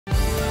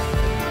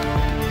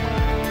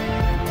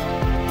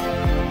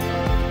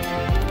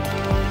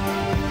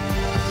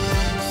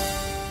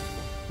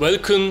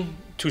Welcome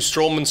to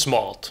Straumann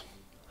Smart.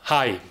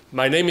 Hi,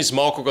 my name is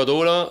Marco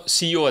Gadola,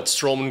 CEO at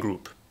Straumann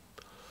Group.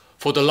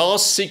 For the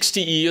last 60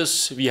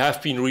 years, we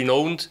have been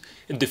renowned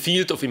in the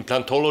field of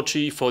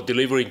implantology for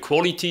delivering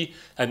quality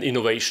and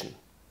innovation.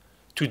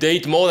 To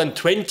date, more than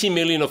 20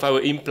 million of our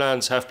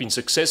implants have been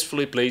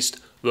successfully placed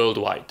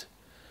worldwide.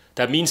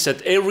 That means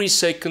that every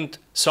second,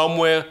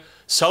 somewhere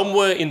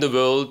in the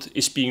world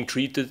is being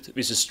treated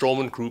with a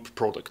Straumann Group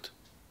product.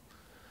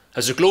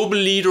 As a global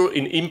leader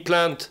in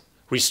implant,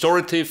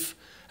 restorative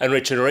and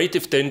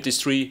regenerative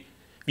dentistry,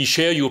 we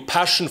share your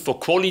passion for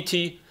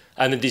quality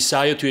and a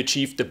desire to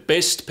achieve the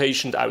best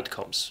patient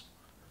outcomes.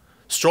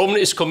 Straumann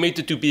is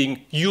committed to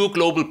being your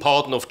global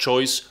partner of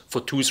choice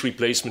for tooth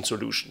replacement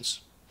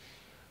solutions.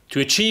 To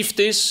achieve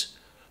this,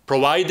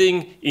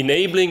 providing,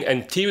 enabling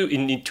and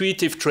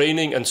intuitive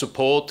training and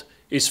support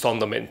is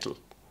fundamental.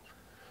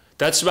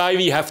 That's why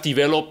we have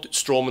developed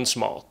Straumann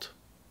Smart,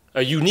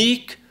 a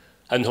unique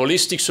and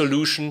holistic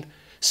solution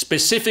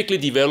specifically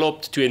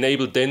developed to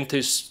enable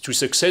dentists to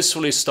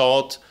successfully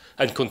start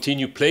and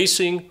continue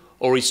placing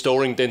or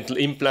restoring dental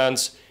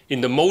implants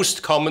in the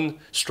most common,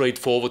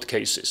 straightforward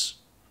cases.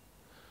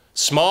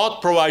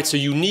 Smart provides a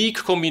unique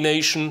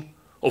combination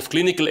of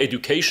clinical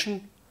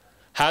education,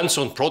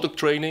 hands-on product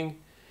training,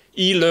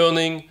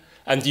 e-learning,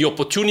 and the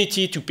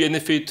opportunity to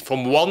benefit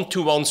from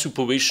one-to-one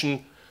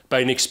supervision by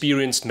an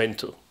experienced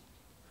mentor.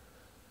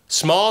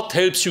 Smart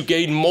helps you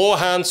gain more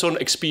hands-on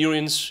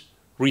experience,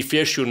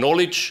 refresh your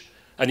knowledge,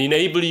 and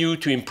enable you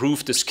to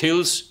improve the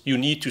skills you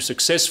need to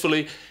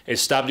successfully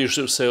establish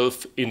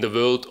yourself in the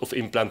world of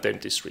implant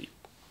dentistry.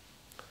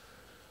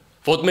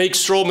 What makes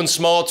Straumann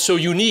Smart so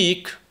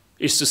unique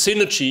is the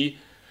synergy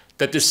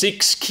that the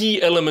 6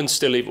 key elements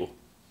deliver.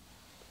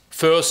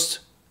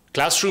 First,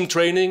 classroom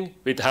training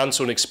with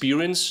hands-on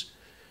experience,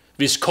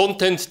 with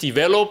content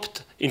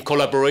developed in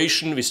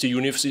collaboration with the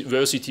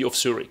University of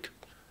Zurich.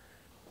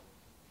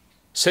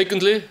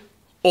 Secondly,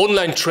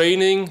 online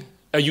training,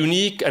 a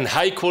unique and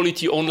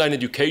high-quality online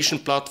education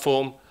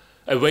platform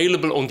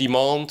available on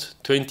demand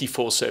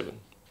 24/7.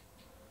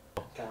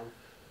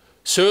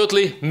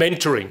 Thirdly,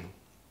 mentoring.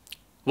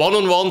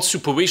 One-on-one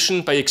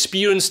supervision by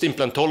experienced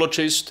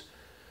implantologists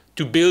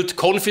to build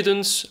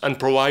confidence and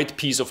provide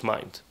peace of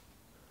mind.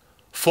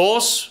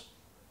 Fourth,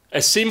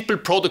 a simple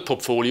product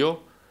portfolio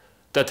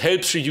that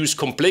helps reduce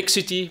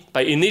complexity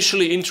by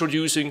initially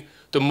introducing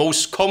the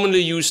most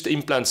commonly used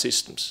implant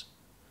systems.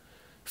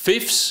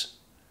 Fifth,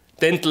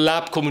 dental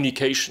lab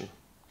communication.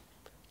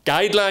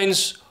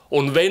 Guidelines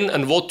on when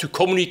and what to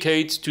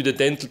communicate to the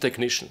dental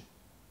technician.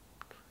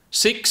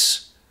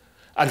 6,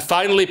 and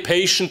finally,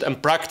 patient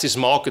and practice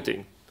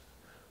marketing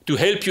to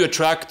help you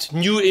attract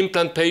new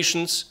implant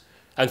patients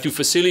and to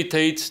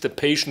facilitate the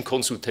patient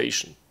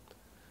consultation.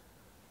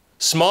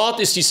 Smart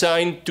is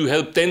designed to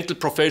help dental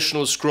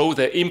professionals grow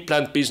their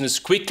implant business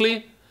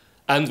quickly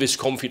and with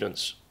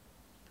confidence.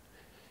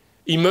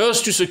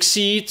 Immerse to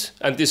succeed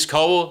and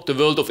discover the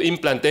world of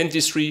implant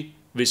dentistry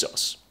with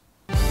us.